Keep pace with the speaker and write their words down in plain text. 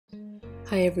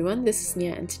Hi everyone, this is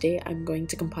Nia and today I'm going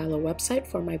to compile a website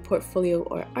for my portfolio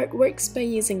or artworks by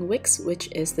using Wix, which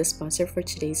is the sponsor for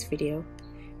today's video.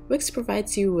 Wix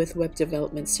provides you with web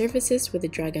development services with a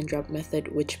drag and drop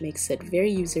method which makes it very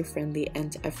user-friendly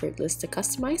and effortless to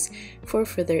customize. For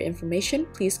further information,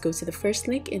 please go to the first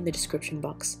link in the description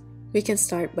box. We can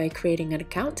start by creating an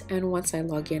account, and once I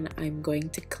log in, I'm going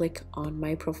to click on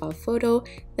my profile photo,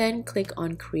 then click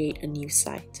on create a new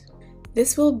site.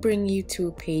 This will bring you to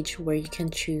a page where you can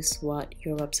choose what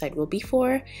your website will be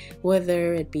for,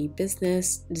 whether it be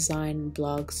business, design,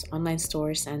 blogs, online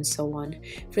stores, and so on.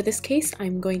 For this case,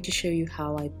 I'm going to show you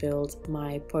how I build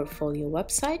my portfolio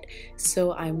website,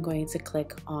 so I'm going to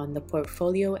click on the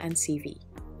portfolio and CV.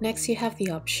 Next, you have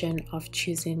the option of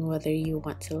choosing whether you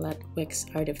want to let Wix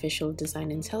Artificial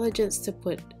Design Intelligence to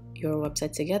put your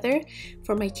website together.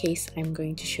 For my case, I'm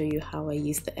going to show you how I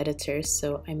use the editor,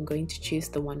 so I'm going to choose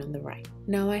the one on the right.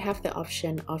 Now I have the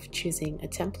option of choosing a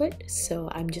template, so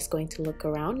I'm just going to look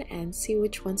around and see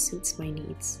which one suits my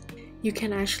needs. You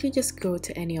can actually just go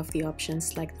to any of the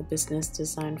options like the business,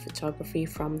 design, photography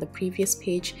from the previous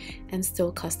page and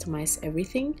still customize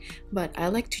everything, but I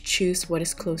like to choose what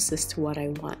is closest to what I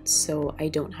want so I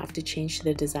don't have to change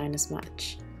the design as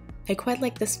much. I quite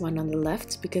like this one on the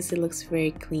left because it looks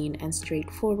very clean and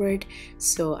straightforward,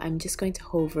 so I'm just going to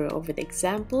hover over the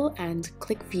example and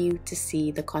click view to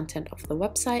see the content of the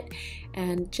website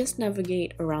and just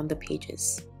navigate around the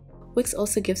pages. Wix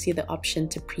also gives you the option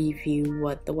to preview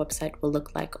what the website will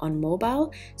look like on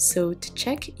mobile, so to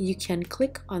check, you can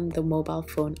click on the mobile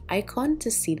phone icon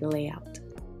to see the layout.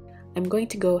 I'm going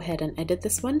to go ahead and edit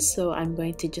this one, so I'm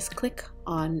going to just click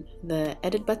on the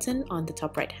edit button on the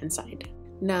top right hand side.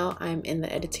 Now I'm in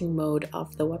the editing mode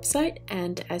of the website,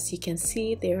 and as you can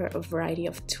see, there are a variety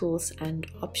of tools and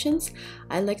options.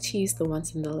 I like to use the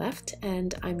ones on the left,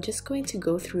 and I'm just going to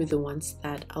go through the ones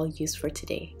that I'll use for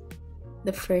today.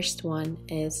 The first one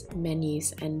is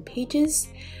menus and pages.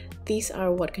 These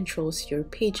are what controls your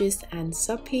pages and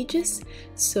subpages,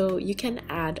 so you can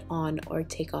add on or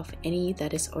take off any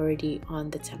that is already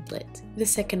on the template. The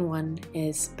second one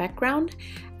is background.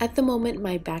 At the moment,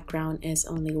 my background is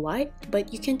only white,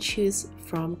 but you can choose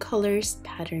from colors,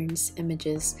 patterns,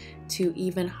 images, to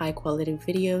even high quality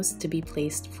videos to be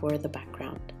placed for the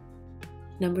background.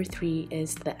 Number 3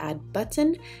 is the add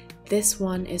button. This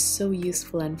one is so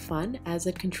useful and fun as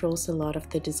it controls a lot of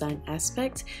the design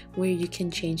aspect where you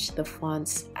can change the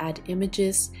fonts, add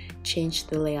images, change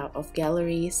the layout of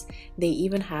galleries. They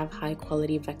even have high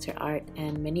quality vector art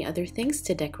and many other things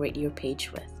to decorate your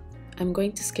page with. I'm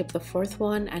going to skip the fourth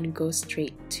one and go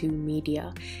straight to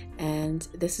media, and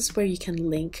this is where you can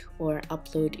link or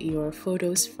upload your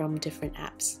photos from different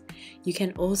apps. You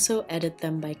can also edit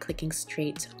them by clicking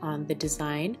straight on the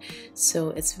design, so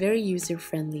it's very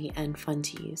user-friendly and fun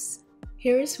to use.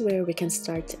 Here is where we can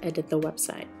start to edit the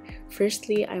website.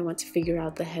 Firstly, I want to figure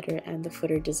out the header and the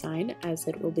footer design as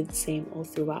it will be the same all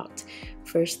throughout.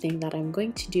 First thing that I'm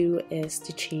going to do is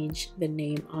to change the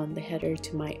name on the header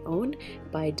to my own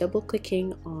by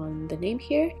double-clicking on the name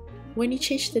here. When you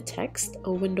change the text,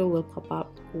 a window will pop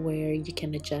up where you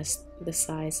can adjust the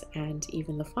size and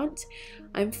even the font.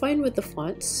 I'm fine with the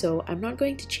font, so I'm not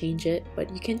going to change it,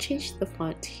 but you can change the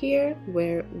font here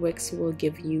where Wix will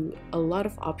give you a lot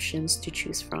of options to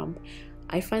choose from.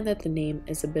 I find that the name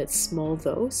is a bit small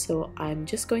though, so I'm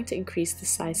just going to increase the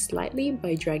size slightly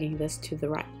by dragging this to the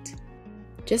right.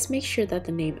 Just make sure that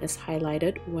the name is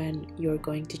highlighted when you're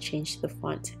going to change the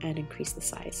font and increase the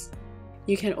size.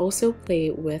 You can also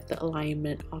play with the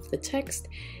alignment of the text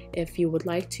if you would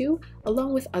like to,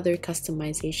 along with other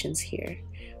customizations here.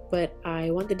 But I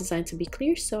want the design to be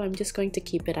clear, so I'm just going to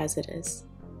keep it as it is.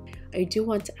 I do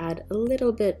want to add a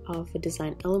little bit of a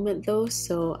design element though,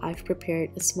 so I've prepared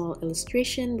a small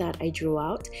illustration that I drew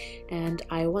out, and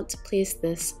I want to place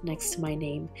this next to my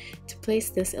name. To place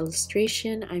this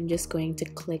illustration, I'm just going to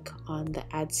click on the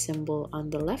add symbol on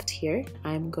the left here.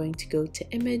 I'm going to go to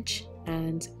image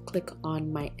and click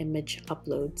on my image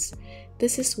uploads.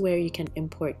 This is where you can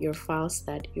import your files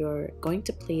that you're going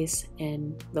to place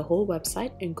in the whole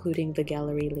website, including the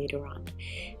gallery later on.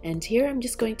 And here I'm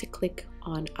just going to click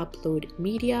on upload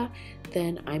media,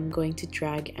 then I'm going to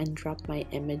drag and drop my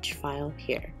image file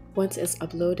here. Once it's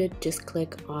uploaded, just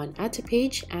click on add to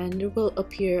page and it will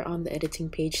appear on the editing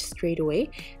page straight away,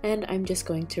 and I'm just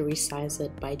going to resize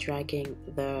it by dragging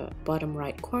the bottom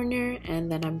right corner, and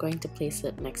then I'm going to place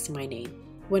it next to my name.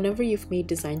 Whenever you've made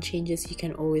design changes, you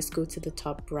can always go to the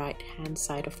top right hand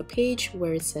side of the page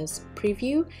where it says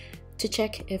preview to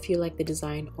check if you like the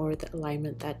design or the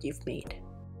alignment that you've made.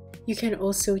 You can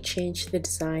also change the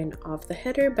design of the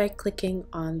header by clicking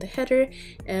on the header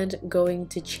and going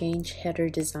to change header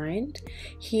design.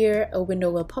 Here a window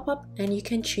will pop up and you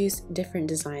can choose different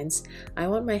designs. I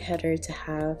want my header to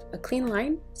have a clean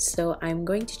line, so I'm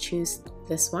going to choose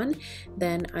this one.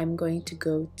 Then I'm going to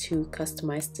go to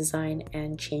customize design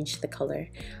and change the color.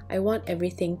 I want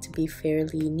everything to be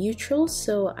fairly neutral,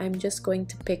 so I'm just going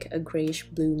to pick a grayish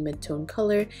blue mid-tone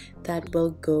color that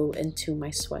will go into my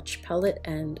swatch palette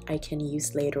and I can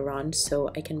use later on,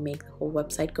 so I can make the whole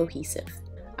website cohesive.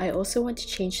 I also want to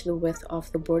change the width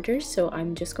of the border, so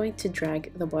I'm just going to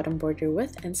drag the bottom border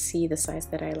width and see the size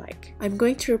that I like. I'm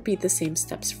going to repeat the same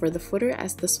steps for the footer,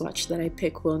 as the swatch that I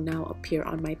pick will now appear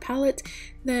on my palette.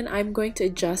 Then I'm going to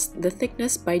adjust the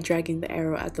thickness by dragging the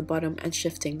arrow at the bottom and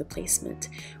shifting the placement.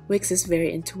 Wix is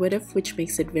very intuitive, which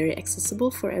makes it very accessible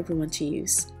for everyone to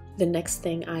use. The next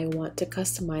thing I want to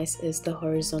customize is the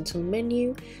horizontal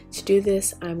menu. To do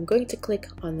this, I'm going to click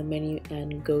on the menu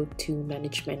and go to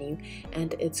Manage Menu,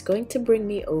 and it's going to bring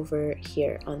me over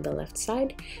here on the left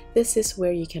side. This is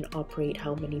where you can operate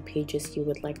how many pages you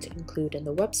would like to include in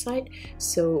the website.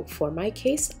 So for my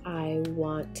case, I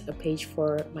want a page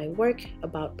for my work,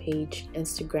 about page,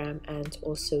 Instagram, and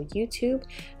also YouTube.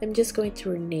 I'm just going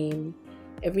to rename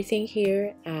everything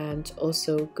here and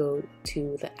also go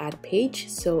to the add page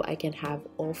so I can have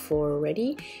all 4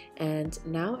 ready. And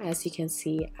now, as you can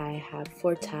see, I have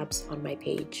 4 tabs on my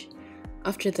page.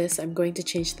 After this, I'm going to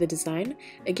change the design.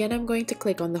 Again, I'm going to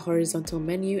click on the horizontal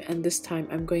menu, and this time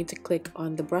I'm going to click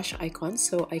on the brush icon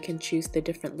so I can choose the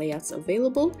different layouts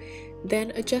available. Then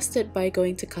adjust it by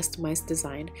going to customize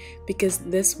design. Because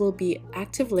this will be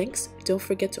active links, don't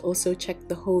forget to also check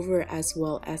the hover as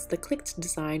well as the clicked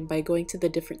design by going to the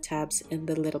different tabs in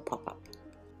the little pop-up.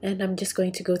 And I'm just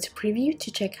going to go to preview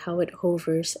to check how it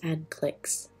hovers and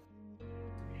clicks.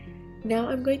 Now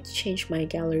I'm going to change my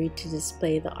gallery to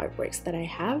display the artworks that I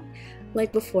have.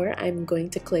 Like before, I'm going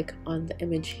to click on the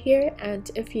image here, and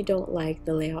if you don't like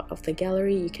the layout of the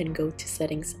gallery, you can go to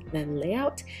settings then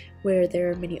layout, where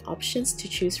there are many options to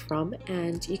choose from,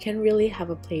 and you can really have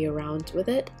a play around with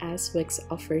it as Wix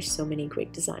offers so many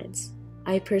great designs.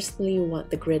 I personally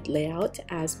want the grid layout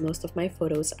as most of my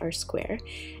photos are square,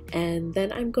 and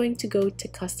then I'm going to go to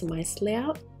customize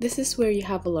layout. This is where you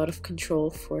have a lot of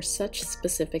control for such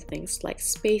specific things like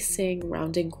spacing,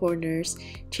 rounding corners,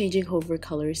 changing hover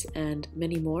colors, and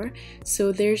many more.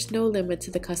 So there's no limit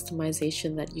to the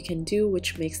customization that you can do,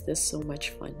 which makes this so much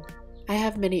fun. I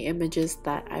have many images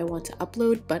that I want to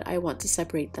upload, but I want to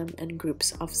separate them in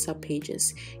groups of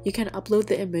subpages. You can upload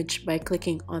the image by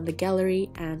clicking on the gallery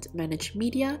and manage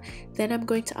media. Then I'm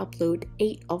going to upload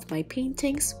 8 of my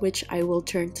paintings, which I will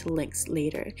turn to links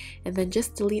later, and then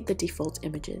just delete the default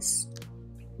images.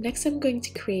 Next, I'm going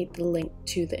to create the link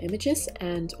to the images,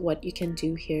 and what you can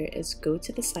do here is go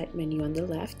to the side menu on the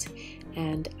left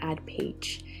and add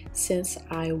page. Since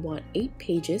I want 8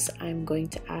 pages, I'm going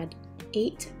to add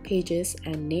 8 pages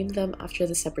and name them after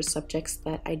the separate subjects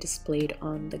that I displayed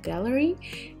on the gallery,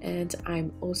 and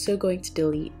I'm also going to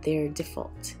delete their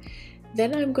default.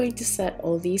 Then I'm going to set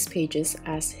all these pages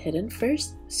as hidden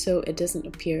first, so it doesn't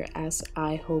appear as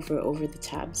I hover over the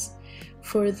tabs.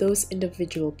 For those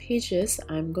individual pages,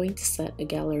 I'm going to set a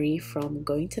gallery from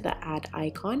going to the add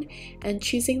icon and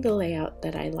choosing the layout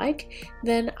that I like.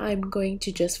 Then I'm going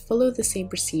to just follow the same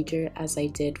procedure as I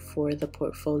did for the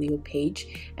portfolio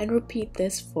page and repeat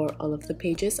this for all of the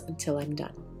pages until I'm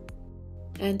done.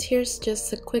 And here's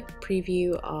just a quick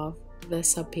preview of the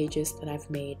subpages that I've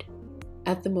made.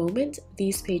 At the moment,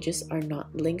 these pages are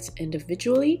not linked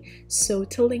individually, so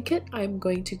to link it, I'm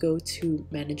going to go to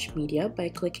Manage Media by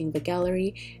clicking the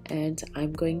gallery, and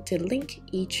I'm going to link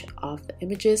each of the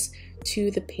images to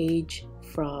the page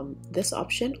from this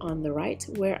option on the right,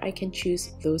 where I can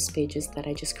choose those pages that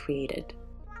I just created.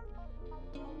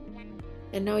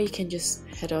 And now you can just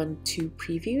head on to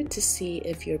Preview to see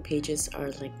if your pages are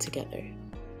linked together.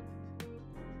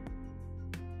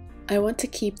 I want to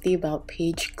keep the About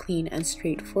page clean and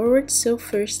straightforward, so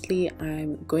firstly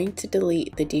I'm going to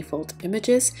delete the default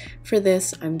images. For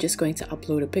this, I'm just going to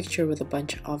upload a picture with a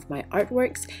bunch of my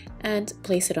artworks and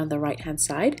place it on the right hand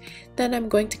side. Then I'm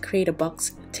going to create a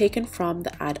box taken from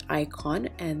the add icon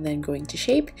and then going to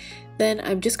shape. Then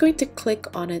I'm just going to click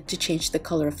on it to change the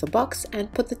color of the box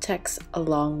and put the text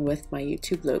along with my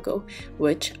YouTube logo,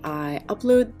 which I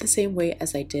upload the same way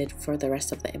as I did for the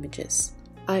rest of the images.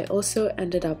 I also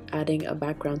ended up adding a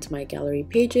background to my gallery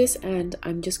pages, and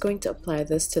I'm just going to apply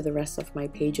this to the rest of my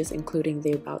pages, including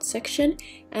the About section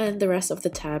and the rest of the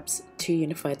tabs, to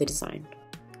unify the design.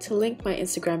 To link my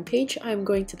Instagram page, I'm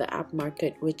going to the app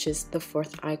market, which is the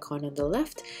fourth icon on the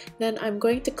left. Then I'm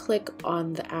going to click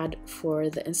on the ad for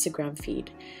the Instagram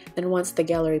feed. Then once the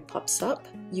gallery pops up,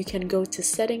 you can go to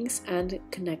settings and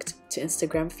connect to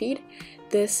Instagram feed.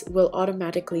 This will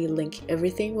automatically link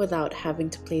everything without having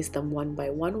to place them one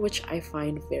by one, which I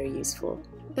find very useful.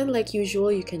 Then like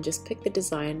usual, you can just pick the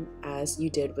design as you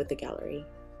did with the gallery.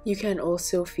 You can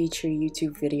also feature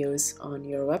YouTube videos on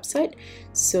your website,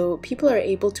 so people are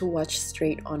able to watch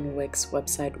straight on Wix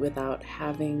website without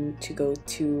having to go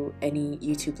to any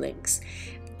YouTube links.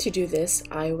 To do this,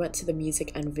 I went to the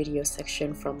music and video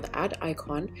section from the ad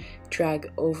icon,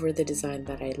 drag over the design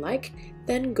that I like,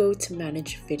 then go to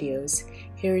manage videos.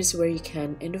 Here's where you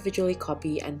can individually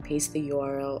copy and paste the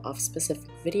URL of specific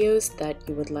videos that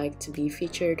you would like to be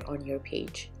featured on your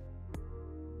page.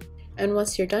 And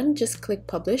once you're done, just click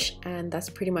publish, and that's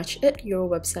pretty much it. Your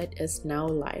website is now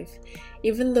live.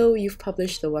 Even though you've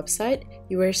published the website,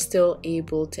 you are still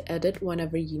able to edit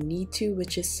whenever you need to,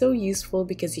 which is so useful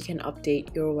because you can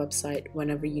update your website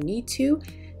whenever you need to.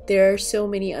 There are so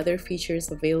many other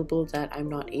features available that I'm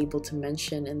not able to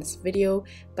mention in this video,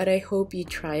 but I hope you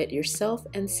try it yourself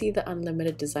and see the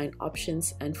unlimited design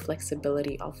options and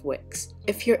flexibility of Wix.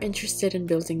 If you're interested in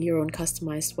building your own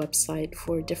customized website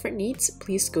for different needs,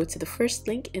 please go to the first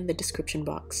link in the description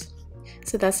box.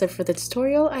 So that's it for the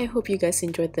tutorial. I hope you guys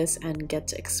enjoyed this and get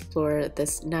to explore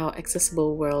this now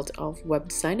accessible world of web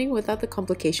designing without the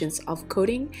complications of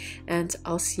coding, and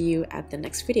I'll see you at the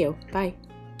next video. Bye!